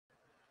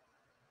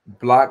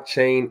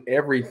Blockchain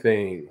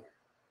everything.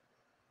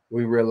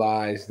 We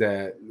realize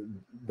that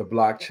the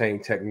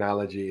blockchain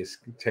technology is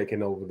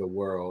taking over the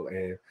world,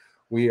 and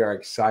we are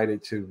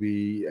excited to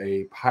be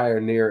a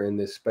pioneer in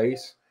this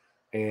space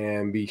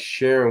and be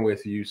sharing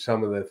with you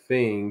some of the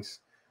things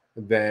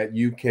that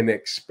you can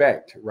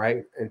expect,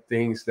 right? And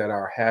things that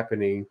are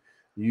happening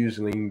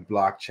using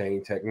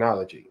blockchain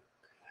technology.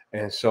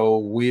 And so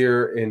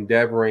we're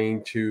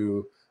endeavoring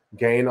to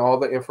gain all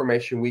the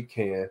information we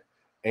can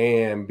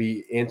and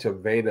be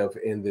innovative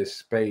in this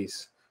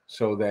space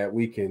so that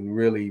we can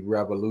really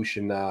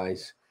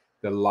revolutionize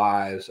the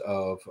lives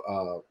of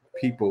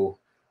people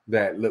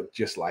that look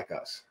just like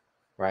us,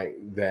 right?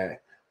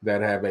 That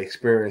have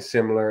experienced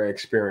similar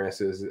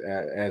experiences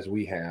as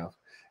we have.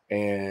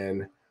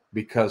 And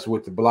because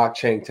with the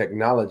blockchain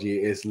technology,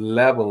 it's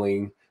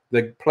leveling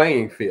the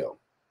playing field.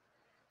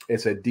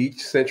 It's a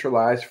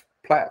decentralized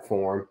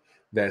platform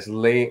that's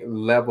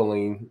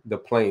leveling the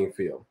playing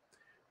field,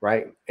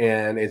 right?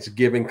 And it's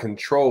giving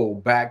control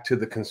back to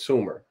the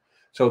consumer.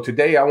 So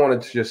today I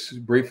wanted to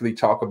just briefly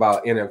talk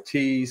about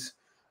NFTs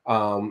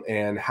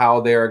and how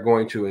they're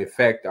going to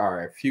affect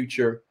our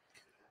future.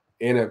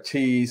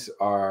 NFTs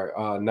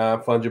are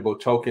non-fungible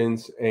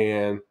tokens,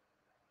 and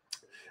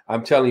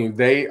I'm telling you,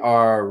 they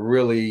are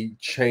really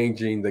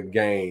changing the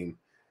game.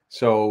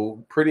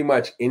 So pretty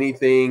much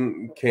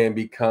anything can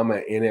become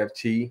an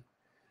NFT.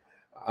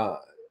 uh,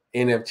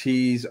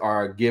 NFTs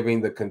are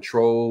giving the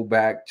control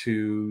back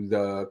to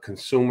the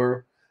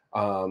consumer,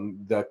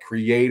 the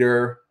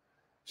creator.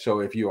 So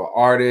if you're an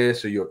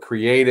artist or you're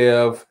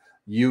creative,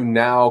 you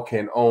now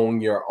can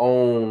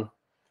own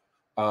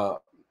uh,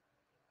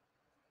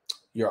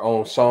 your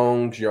own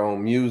songs, your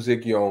own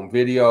music, your own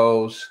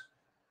videos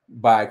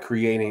by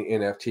creating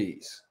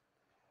NFTs.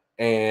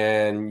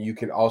 And you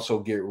can also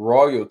get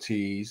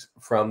royalties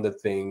from the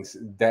things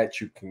that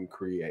you can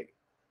create.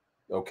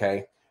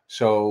 Okay,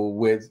 so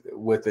with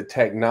the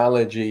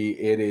technology,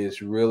 it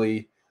is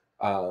really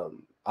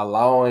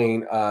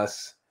allowing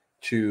us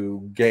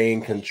to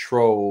gain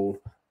control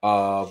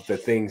of the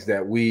things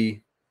that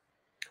we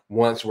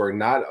once were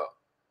not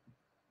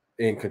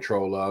in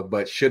control of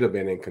but should have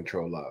been in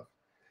control of.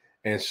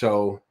 And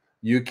so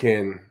you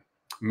can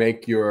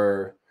make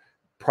your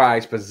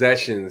prized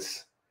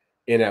possessions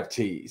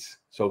NFTs.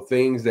 So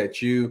things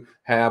that you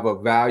have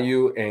of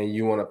value and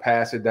you want to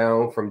pass it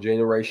down from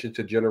generation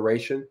to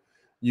generation,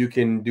 you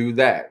can do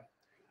that.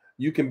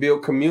 You can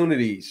build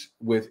communities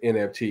with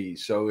NFTs.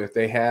 So if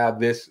they have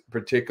this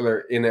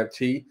particular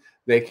NFT,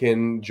 they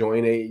can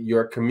join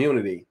your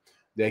community.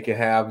 They can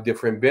have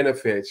different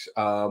benefits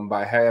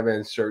by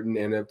having certain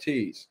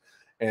NFTs.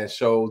 And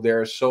so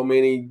there are so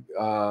many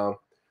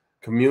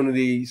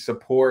community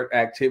support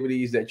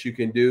activities that you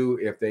can do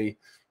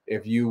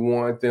if you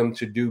want them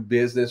to do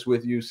business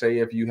with you. Say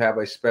if you have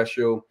a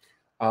special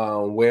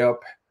web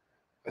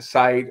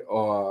site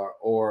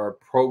or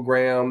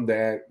program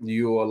that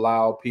you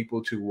allow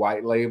people to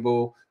white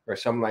label or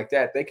something like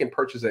that, they can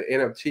purchase an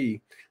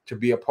NFT to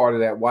be a part of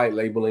that white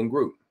labeling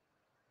group.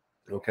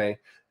 Okay,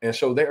 and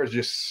so there's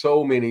just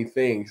so many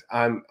things.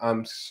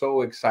 I'm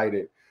so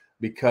excited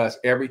because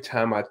every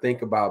time I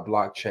think about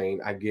blockchain,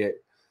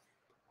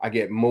 I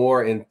get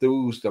more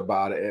enthused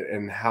about it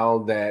and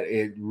how that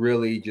it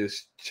really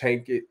just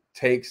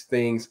takes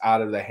things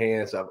out of the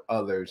hands of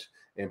others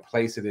and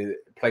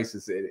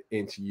places it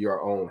into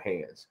your own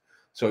hands.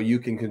 So you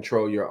can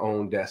control your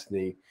own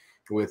destiny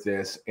with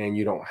this, and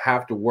you don't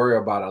have to worry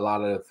about a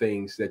lot of the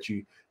things that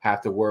you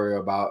have to worry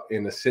about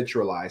in a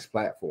centralized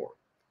platform.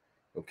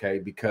 Okay,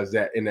 because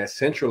that in that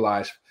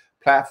centralized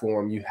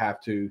platform, you have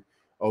to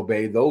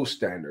obey those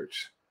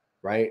standards,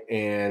 right?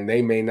 And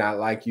they may not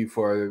like you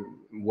for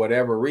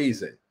whatever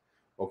reason,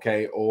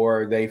 okay,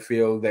 or they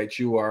feel that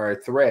you are a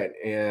threat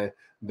and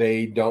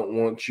they don't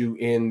want you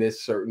in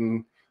this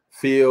certain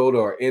field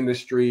or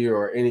industry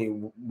or any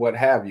what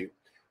have you.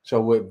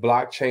 So with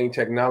blockchain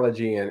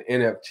technology and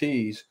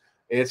NFTs,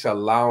 it's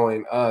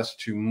allowing us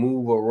to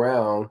move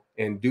around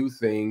and do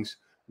things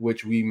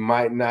which we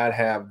might not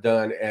have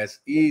done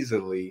as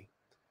easily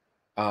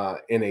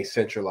in a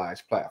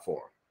centralized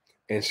platform.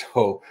 And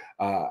so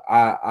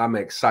I'm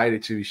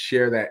excited to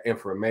share that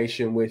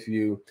information with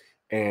you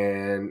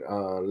and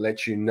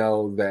let you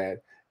know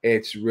that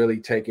it's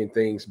really taking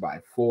things by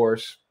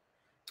force.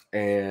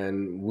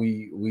 And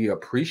we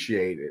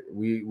appreciate it.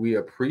 We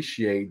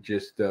appreciate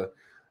just the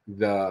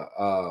the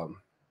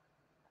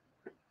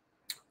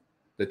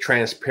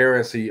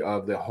transparency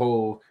of the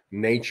whole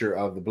nature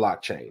of the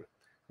blockchain.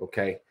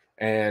 Okay,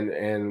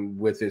 and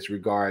with its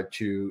regard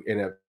to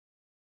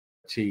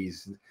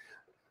NFTs,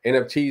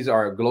 NFTs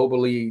are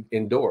globally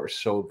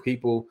endorsed, so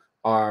people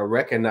are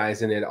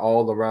recognizing it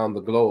all around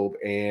the globe,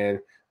 and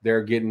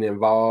they're getting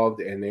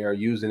involved, and they are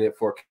using it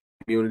for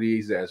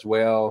communities as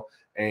well,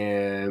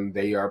 and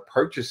they are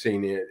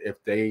purchasing it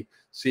if they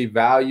see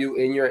value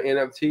in your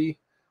NFT.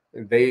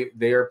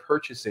 They are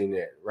purchasing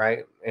it,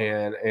 right,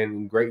 and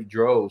in great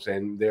droves,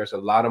 and there's a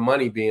lot of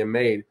money being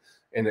made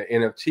in the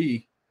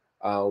NFT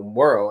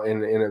world, in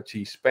the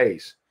NFT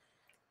space.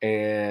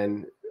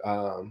 And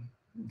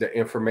the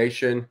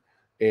information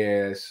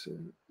is,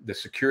 the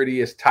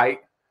security is tight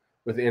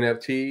with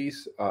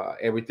NFTs.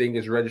 Everything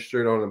is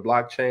registered on the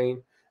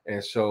blockchain,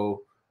 and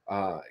so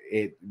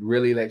it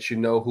really lets you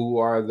know who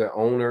are the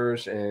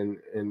owners and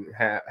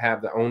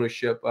have the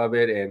ownership of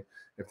it, and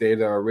if they're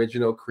the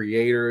original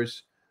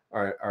creators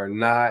or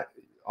not.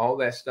 All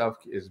that stuff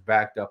is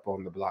backed up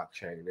on the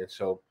blockchain, and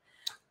so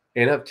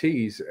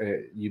NFTs,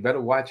 you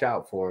better watch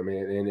out for them.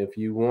 And if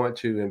you want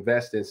to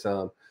invest in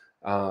some,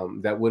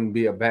 that wouldn't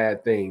be a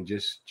bad thing.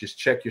 Just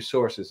check your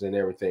sources and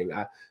everything.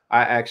 I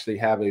actually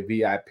have a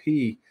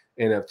VIP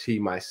NFT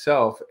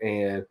myself,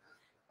 and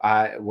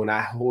when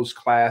I host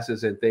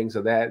classes and things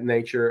of that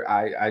nature,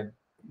 I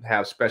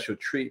have special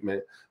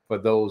treatment for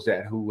those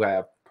that who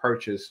have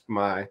purchased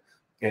my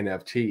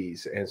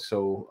NFTs, and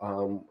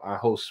so I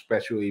host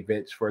special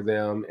events for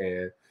them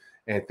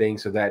and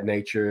things of that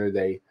nature.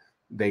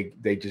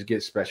 They just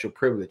get special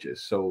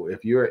privileges. So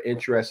if you're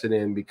interested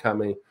in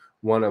becoming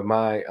one of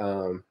my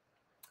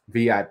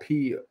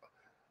VIP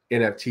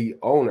NFT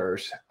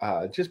owners,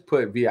 just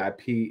put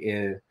VIP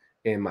in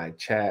my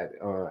chat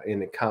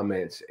in the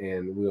comments,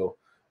 and we'll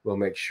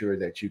make sure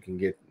that you can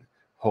get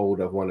hold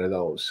of one of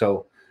those.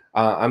 So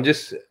I'm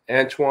just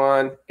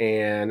Antoine,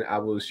 and I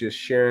was just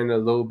sharing a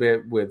little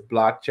bit with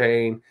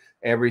blockchain,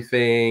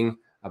 everything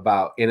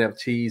about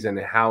NFTs and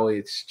how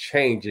it's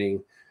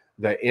changing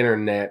the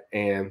internet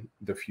and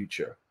the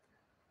future.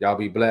 Y'all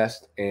be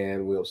blessed,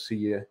 and we'll see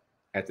you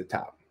at the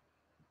top.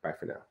 Bye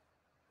for now.